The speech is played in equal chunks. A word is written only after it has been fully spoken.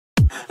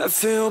I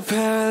feel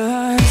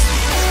paralyzed.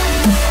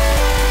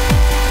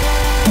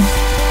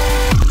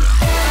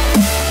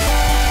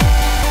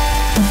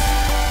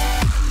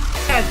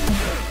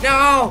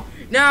 No!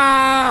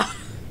 No!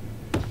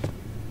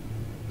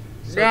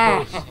 So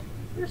No! close.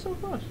 You're so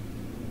close.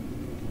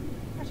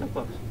 You're so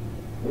close.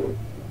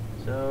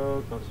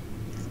 So close.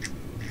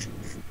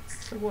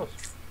 So close.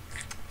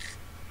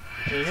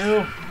 And you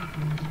know,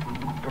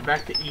 we're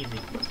back to easy.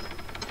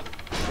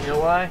 You know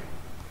why?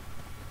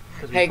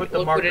 Because we Hey, put the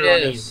look what marker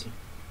it on is. easy.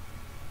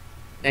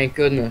 Thank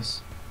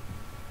goodness.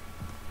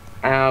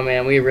 Oh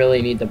man, we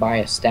really need to buy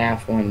a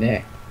staff one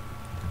day.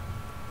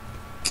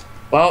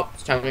 Well,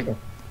 it's time to go.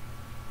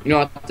 You know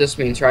what this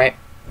means, right?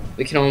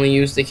 We can only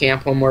use the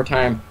camp one more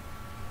time.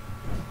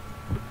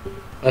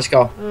 Let's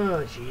go.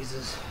 Oh,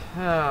 Jesus.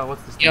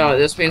 What's this? You know,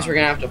 this means we're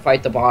gonna have to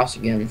fight the boss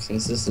again,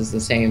 since this is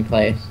the same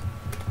place.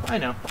 I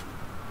know.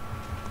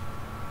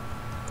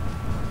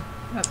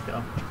 Let's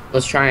go.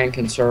 Let's try and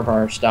conserve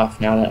our stuff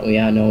now that we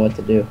know what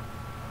to do.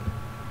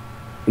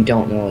 We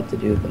don't know what to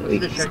do, but we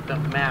Let's can. check the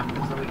map,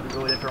 because then we can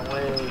go a different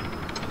way. We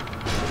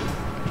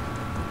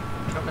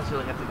don't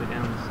necessarily have to go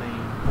down the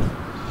same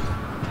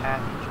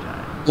path each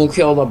time. We'll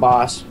kill the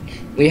boss.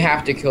 We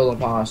have to kill the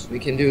boss. We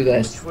can do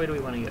this. Which way do we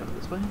want to go?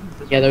 This way?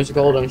 This Yeah, way? there's a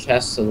golden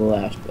chest to the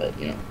left, but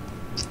you know.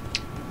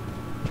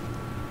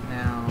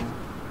 Now,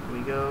 do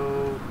we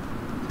go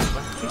to the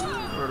left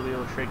again, or do we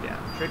go straight down?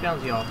 Straight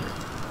down's the altar.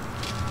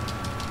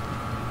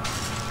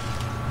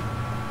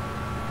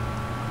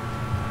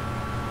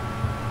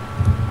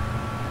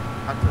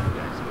 I'll tell you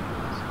guys what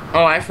it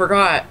Oh, I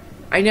forgot.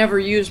 I never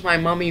used my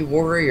mummy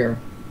warrior.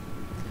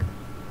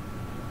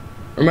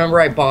 Remember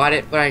I bought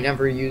it, but I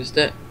never used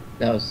it?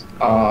 That was...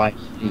 Oh, I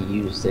should have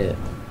used it.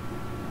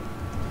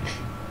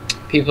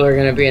 People are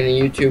gonna be in the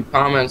YouTube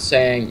comments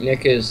saying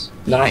Nick is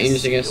not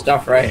using his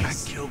stuff right. I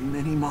killed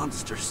many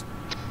monsters,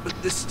 but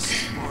this is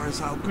as far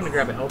as I'll go. I'm gonna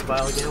grab a health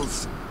vial again. Kill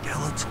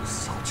skeletal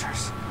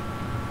soldiers.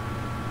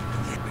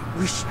 And yet I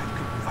wish I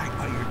could fight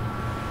by your...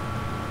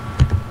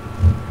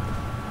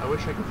 I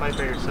wish I could fight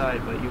by your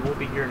side, but you won't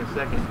be here in a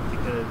second,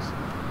 because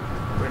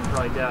we're gonna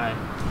probably die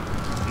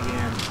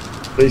again.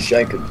 Wish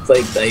I could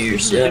fight by your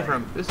side.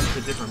 This is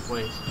a different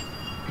place.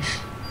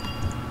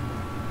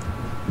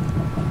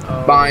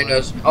 Oh, Behind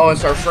us. Oh,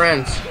 it's our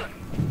friends.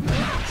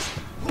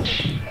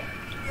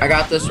 I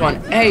got this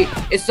one. Hey,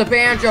 it's the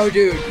banjo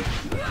dude.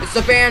 It's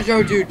the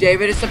banjo dude,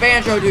 David. It's the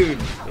banjo dude.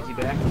 Is he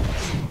back?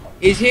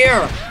 He's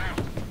here.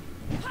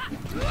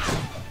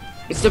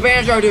 It's the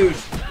banjo dude.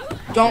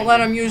 Don't let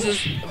him use his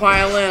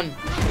violin.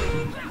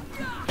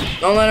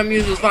 Don't let him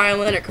use his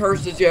violin. It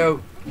curses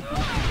you.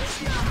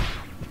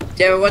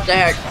 David, what the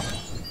heck?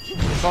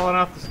 He's falling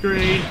off the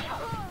screen.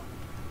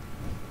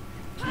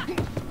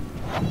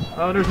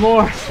 Oh, there's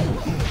more.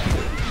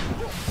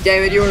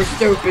 David, you were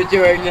stupid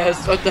doing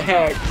this. What the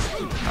heck?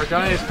 Our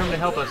guy has come to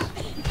help us.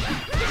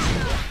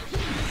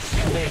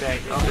 Stay back.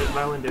 Oh, there's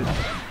violin dude.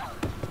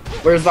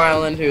 Where's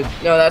violin dude?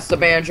 No, that's the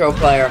banjo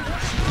player.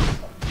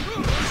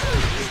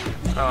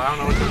 Oh, I don't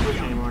know what to push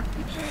anymore.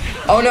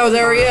 Oh no,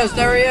 there he is.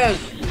 There he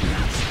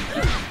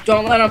is.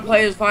 Don't let him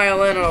play his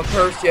violin. It'll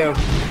curse you.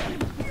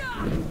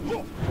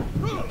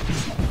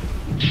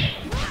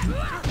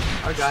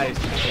 Our guy is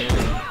taking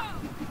it.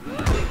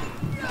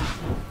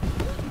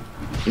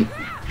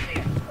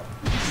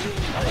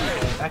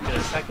 Back it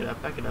up, back it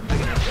up, back it up, back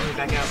it up. Let me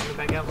back out, let me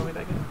back out, let me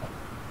back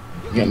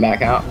out. Get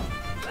back out.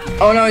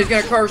 Oh no, he's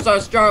gonna curse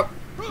us, Joe.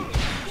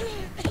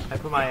 I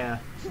put my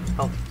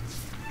health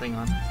thing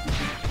on.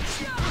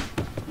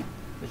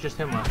 There's just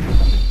him left.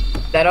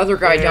 That other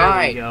guy There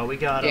died. we go, we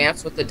got him.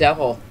 Dance with the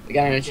devil. We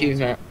got an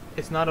achievement.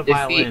 It's not a Defeat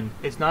violin.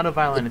 It's not a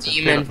violin, the it's a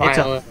demon fiddle. It's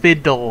violin. a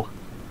fiddle.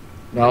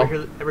 No.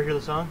 Ever hear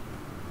the song?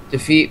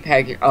 Defeat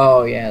Pagan.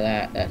 Oh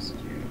yeah, that's.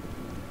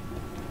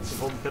 The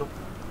golden fiddle?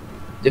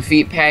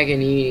 Defeat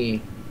Paganini,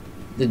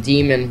 the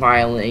demon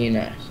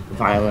violinist.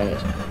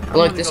 Violinist. I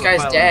Look, don't this know if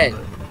guy's it's a dead.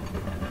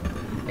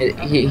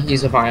 violin,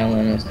 He's a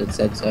violinist. It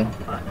said so.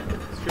 but- Alright,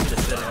 strip the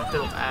fiddle.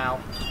 Fiddle. Ow.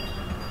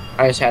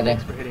 I just had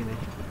Thanks to. for hitting me.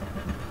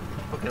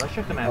 Okay, let's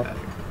check the map out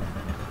here.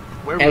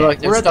 Where Hey, we look,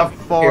 at? there's We're at stuff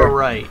the far here.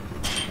 right.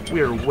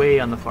 We are way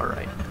on the far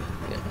right.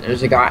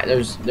 There's a guy.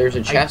 There's a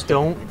I chest.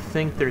 don't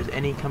think there's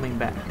any coming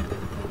back.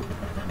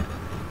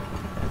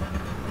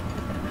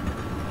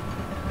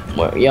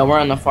 Well, yeah, we're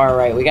on the far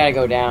right. We gotta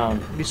go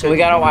down. So we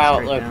got a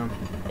while. Look, Down.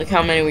 look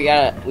how many we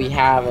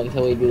have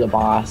until we do the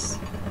boss.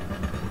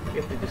 We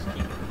have to just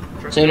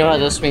keep. So you know what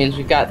this means?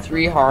 We've got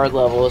 3 hard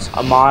levels,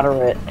 a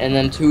moderate, and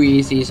then 2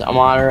 easies, a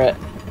moderate,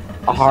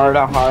 a hard,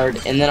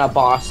 and then a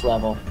boss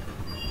level.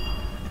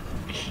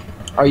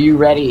 Are you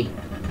ready?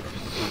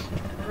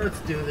 Let's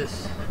do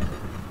this.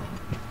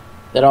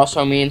 That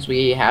also means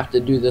we have to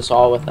do this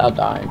all without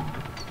dying.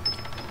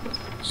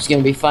 It's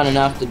gonna be fun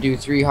enough to do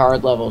 3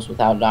 hard levels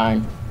without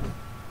dying.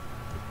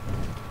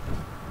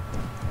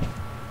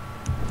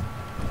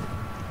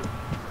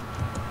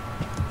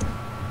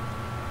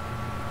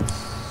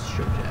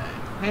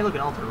 Showtime. Hey, look,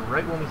 an altar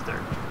right when we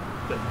start.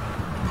 Good.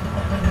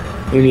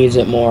 Who needs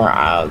it more?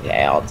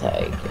 Okay, I'll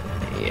take it.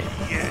 Yeah.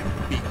 Yet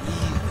be evil.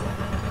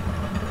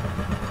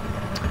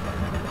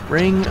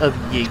 Ring of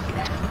Yig.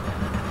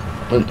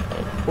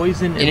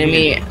 Poison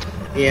Enemy. immunity.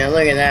 Yeah,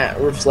 look at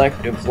that.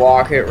 Reflective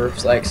locket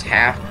reflects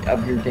half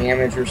of your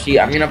damage received.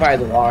 I'm gonna buy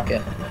the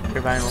locket.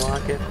 You're buying a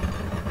locket?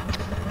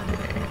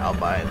 Okay, I'll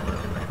buy the...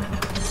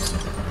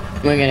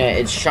 Look at it.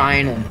 It's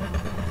shining.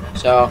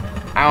 So,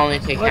 I only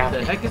take half. What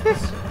the heck is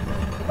this?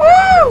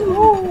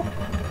 Woo!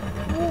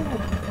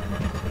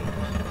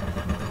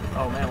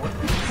 Oh man, what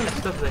kind of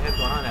stuff do they have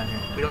going on down here?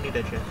 We don't need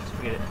that shit. Just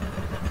forget it.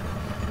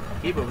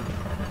 Keep moving.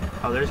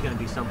 Oh, there's gonna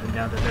be something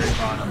down at the very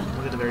bottom.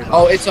 Look at the very bottom.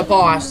 Oh, it's a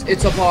boss.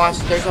 It's a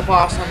boss. There's a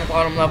boss on the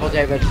bottom level,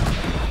 David.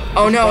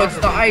 Oh no, it's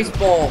the ice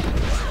bowl.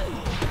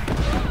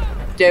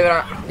 David,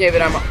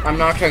 I'm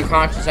knocked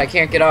unconscious. I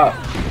can't get up.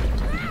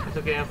 It's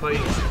okay, I'm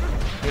fighting.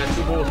 I got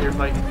 2 bulls here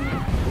fighting.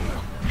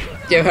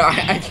 David,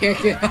 I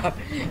can't get up.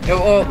 It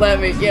won't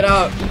let me get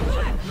up.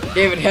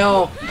 David,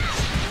 help.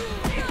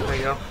 There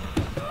you go.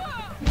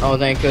 Oh,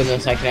 thank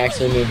goodness. I can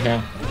actually move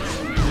now.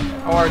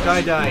 Oh, our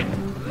guy died.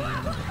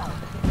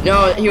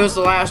 No, he was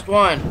the last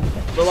one.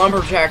 The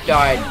lumberjack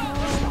died.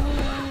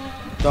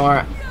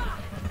 Darn.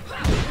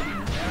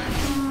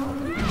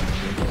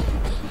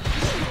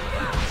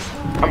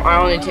 I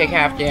only take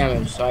half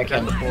damage, so I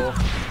Grab can. the bull.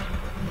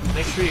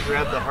 Make sure you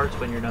grab the hearts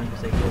when you're done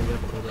because they heal you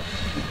up a little bit.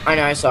 I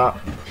know, I saw.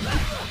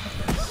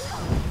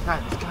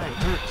 God, this guy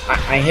hurts.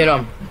 I hit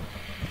him.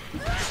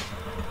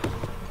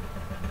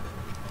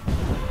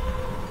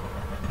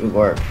 Good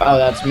work. Oh,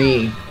 that's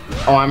me.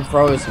 Oh, I'm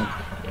frozen.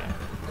 Yeah.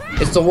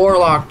 It's the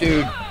warlock,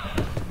 dude.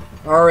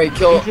 Hurry,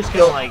 kill. He's just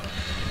gonna like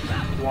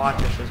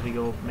watch us as we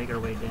go make our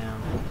way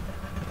down.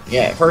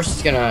 Yeah, at first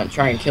he's gonna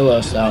try and kill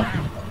us, though.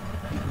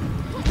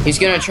 He's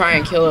gonna try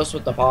and kill us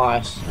with the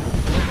boss.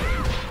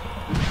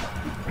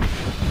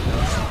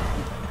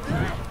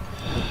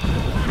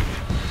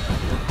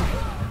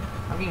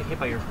 I'm getting hit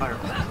by your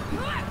fireball.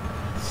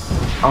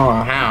 Oh,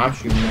 how? I'm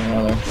shooting in the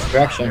other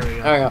direction. There we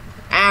go. There we go.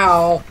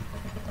 Ow!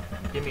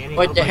 Give me any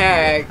What help the I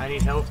heck? need. I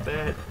need health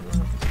bad.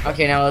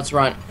 Okay, now let's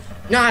run.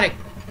 Not a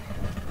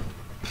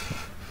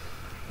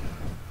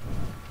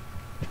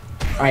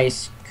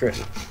ice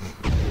crit.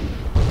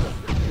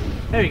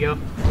 There you go.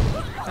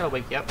 That'll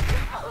wake you up.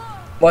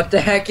 What the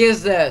heck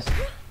is this?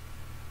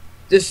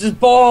 This is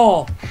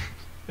ball.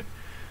 What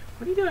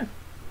are you doing?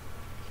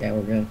 Okay,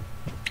 we're good.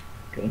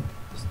 Good.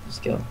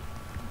 Just go.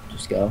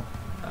 Just go.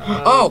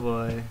 Oh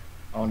boy.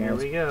 Oh no. Here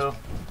we go.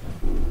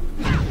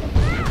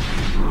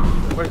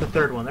 Where's the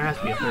third one? There has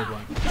to be a third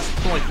one.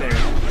 It's only fair.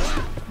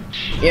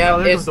 Yeah,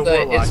 Oh, this it's was the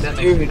warlock. it's That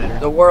makes it dude. better.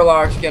 The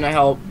warlock's gonna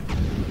help.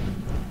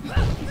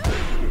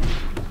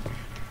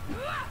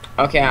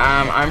 Okay,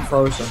 I'm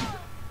frozen.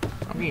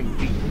 I'm getting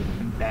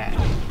beaten bad.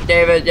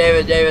 David,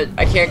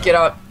 I can't get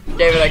up.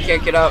 David, I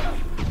can't get up.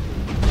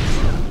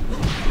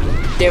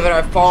 David,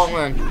 I've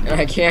fallen and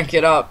I can't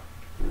get up.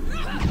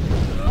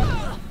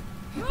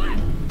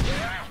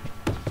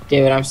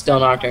 David, I'm still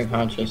knocked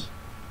unconscious.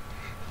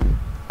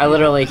 I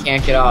literally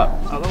can't get up.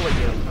 Oh, they'll wake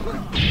you up.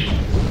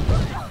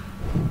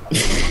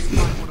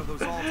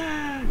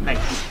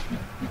 Nice.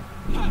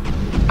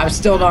 I'm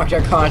still knocked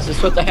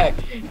unconscious. What the heck?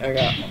 There we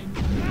go.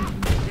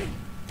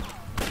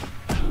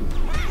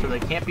 So they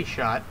can't be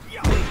shot.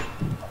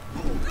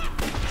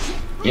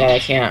 Yeah, I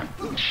can't.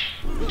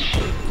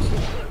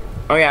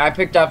 Oh yeah, I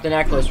picked up the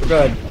necklace. We're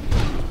good.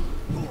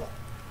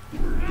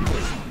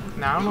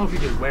 Now I don't know if you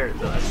could wear it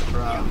though. That's the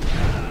problem.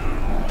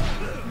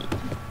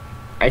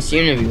 I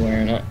seem to be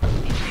wearing it.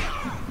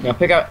 Now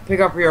pick up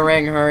your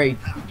ring. Hurry.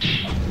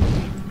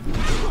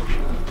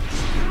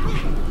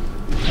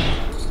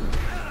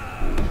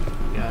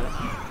 Got it.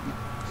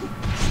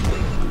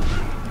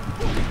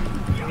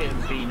 I'm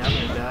getting beaten. I'm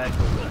gonna die.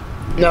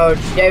 No,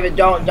 David,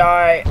 don't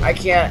die. I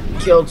can't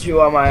kill 2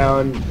 on my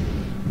own.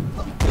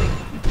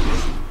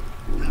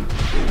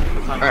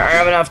 I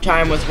have enough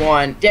time with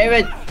 1.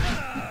 David,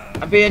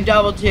 I'm being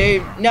double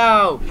teamed.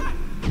 No.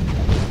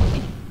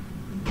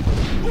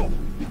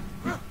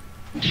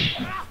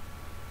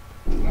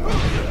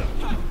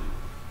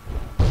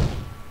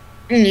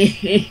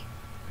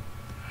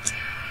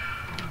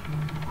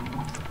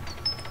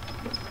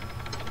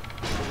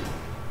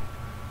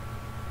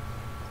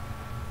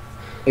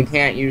 We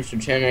can't use the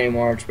chin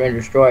anymore. It's been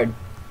destroyed.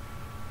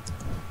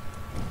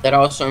 That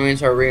also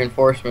means our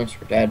reinforcements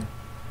are dead.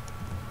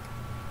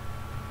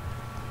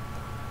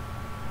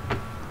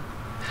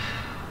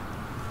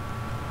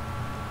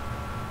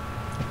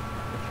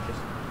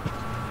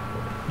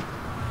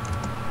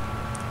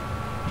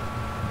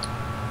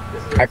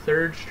 This is our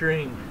third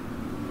string.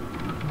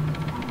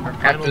 Our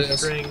final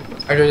string.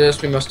 After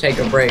this, we must take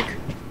a break.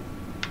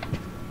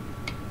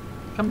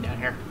 Come down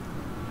here.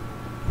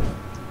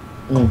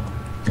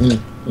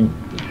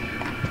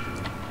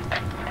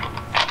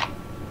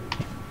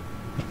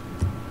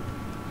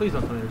 Please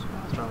don't tell me there's a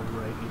boss probably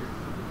right here.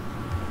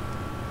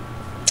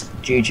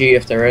 GG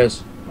if there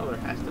is. Well, there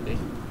has to be.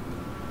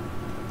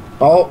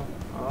 Oh.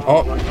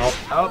 Oh, no.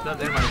 Oh, no,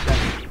 never mind.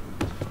 Staff.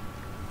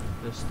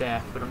 The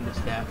staff. Put on the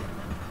staff.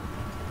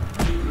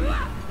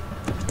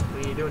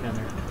 What are you doing down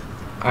there?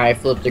 I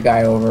flipped the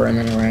guy over and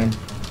then I ran.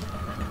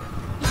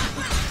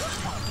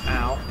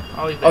 Ow.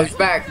 Oh, he's back. Oh, he's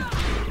back.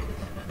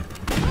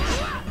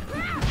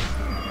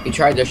 He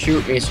tried to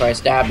shoot me, so I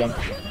stabbed him.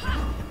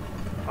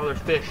 Oh, there's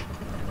fish.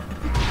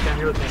 Down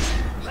here with me.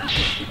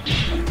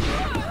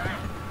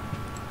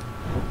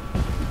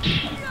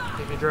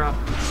 Take me drop.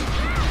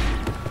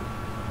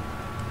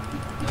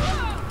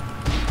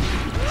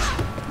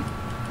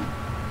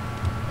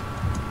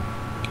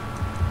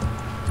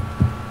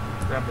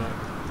 Grab that.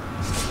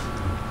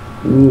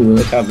 Ooh,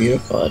 look how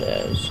beautiful it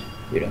is.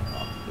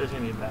 Beautiful. There's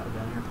gonna be a battle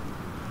down here.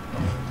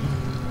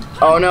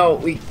 Oh no,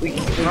 we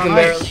can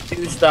barely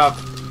do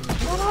stuff.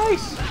 Oh,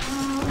 nice!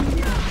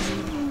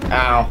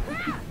 Ow.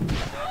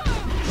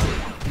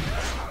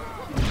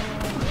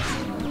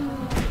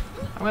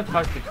 I'm gonna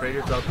talk to the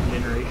traders about the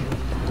generation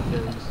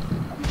because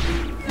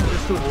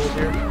there's 2 holes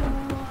here.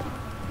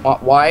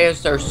 Why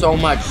is there so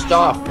much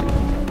stuff?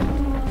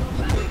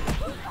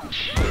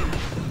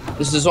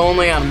 This is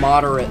only on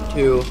moderate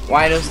too.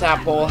 Why does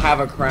that bull have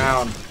a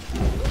crown?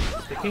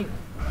 It's the king.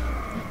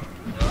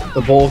 The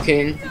Bull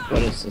King?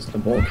 What is this, the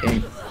Bull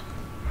King?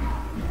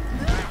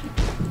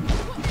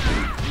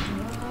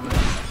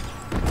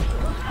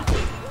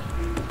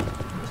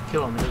 Just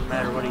kill him. It doesn't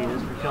matter what he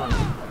is. We're killing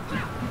him.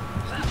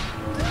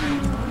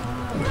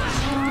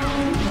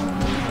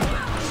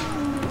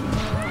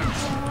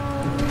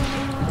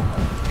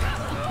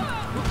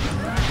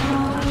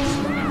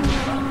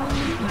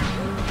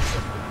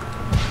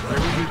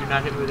 Whatever you do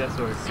not hit me with that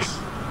sword.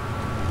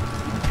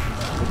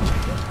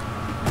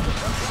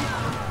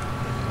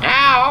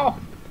 Ow!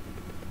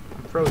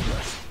 I'm frozen.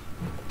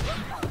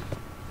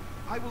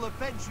 I will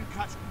avenge you,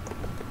 catch.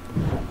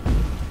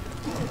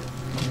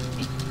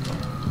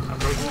 I'm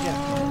frozen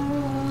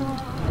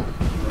again.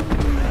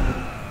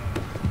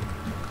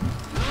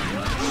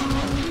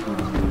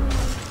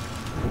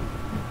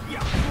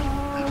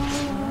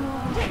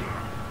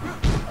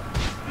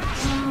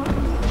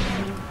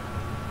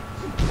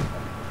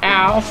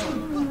 Ow!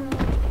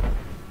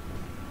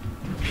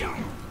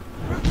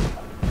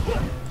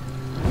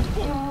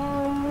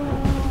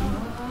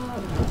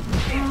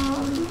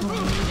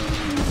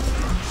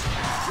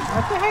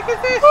 What the heck is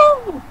this?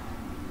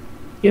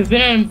 You've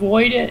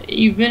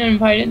been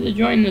invited to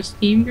join the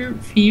Steam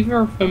group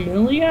Fever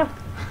Familia?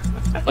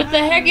 What the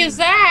heck is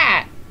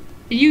that?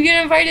 Did you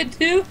get invited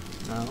too?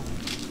 No.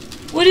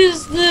 What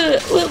is the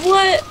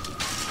what?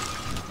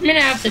 I'm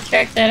gonna have to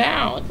check that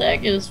out. What the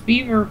heck is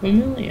Fever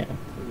Familia?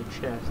 There's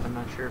a chest. I'm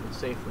not sure if it's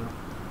safe though.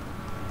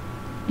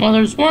 Well,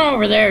 there's one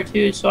over there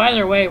too, so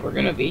either way, we're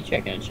gonna be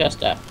checking a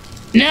chest out.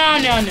 No,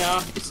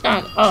 it's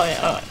not. Oh,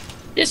 yeah,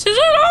 this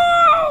isn't.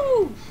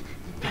 Oh!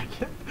 Back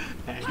it.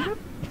 Back it.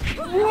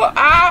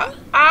 Ow!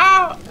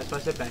 Ow! That's why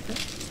I said back it.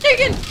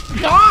 Stinking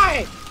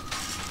die!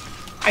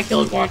 I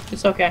killed one.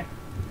 It's okay.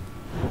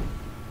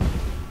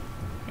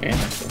 Yeah,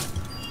 that's it.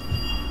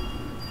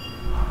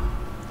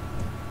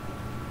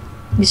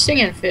 These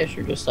singing fish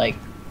are just like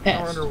We're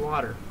pests.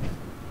 underwater.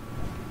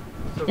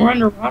 So We're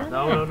underwater?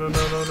 No.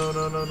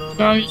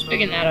 No, I'm just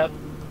picking that up.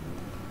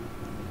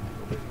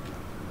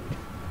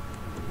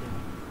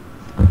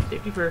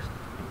 Safety first.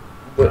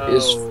 What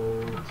is?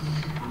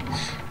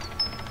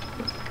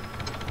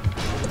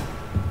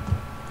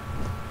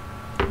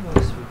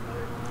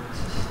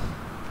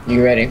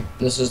 You ready?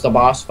 This is the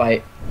boss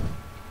fight.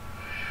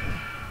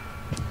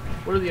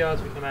 What are the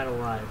odds we come out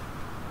alive?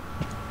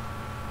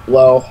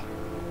 Low.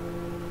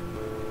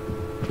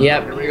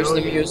 Yep, Here we here's go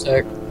the again.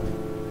 music.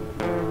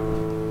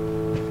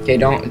 Okay,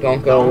 don't go.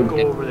 Don't go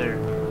over there.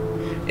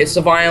 It's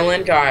the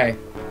violin guy.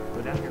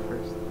 Go down here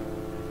first.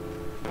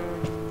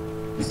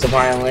 It's the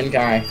violin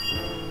guy. I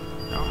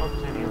don't know if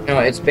there's any. No,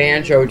 it's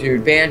Banjo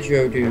Dude.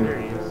 Banjo There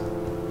Dude. he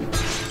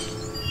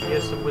is. He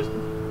has some wisdom.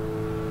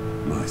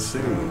 My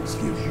sayings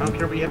give I you don't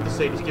care what you have to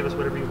say, just give us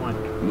whatever you want.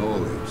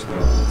 knowledge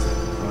comes at a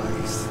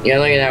price. Yeah,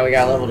 look at that. We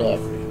got leveled up.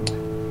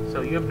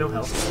 So you have no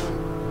health.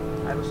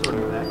 I have a sword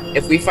in the back.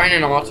 If we find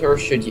an altar,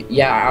 should you?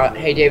 Yeah.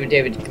 Hey,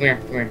 David. Come here.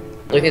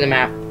 Look at the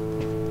map.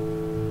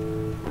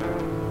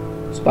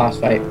 It's a boss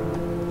fight.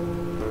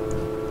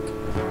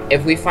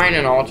 If we find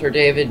an altar,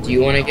 David, do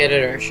you want to get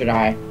it or should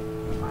I? I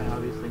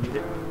obviously need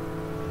it.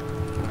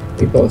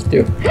 We both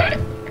do. Well,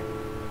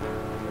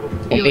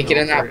 We'll make it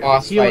in that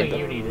boss healing, fight.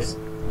 you need it.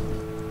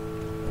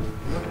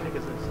 What the heck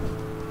is this?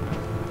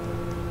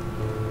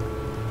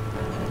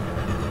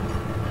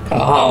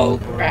 Oh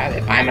crap!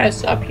 If I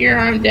mess up here,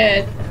 I'm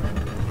dead.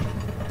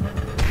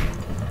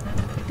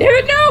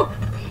 David, no!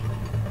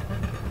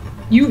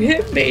 You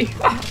hit me.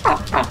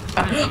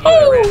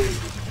 Oh!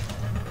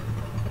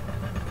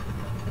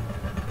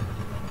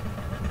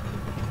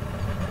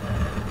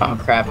 Oh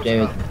crap, What's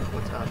David. up?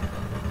 What's up?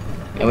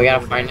 Yeah, we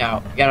gotta find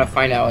out. We gotta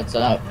find out what's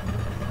up.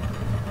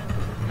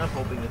 I'm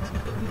hoping it's an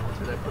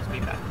altar that puts me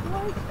back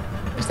alive.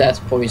 Cause that's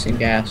poison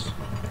gas.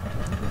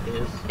 It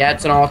is. Yeah,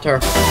 it's an altar.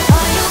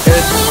 It's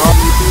an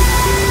altar.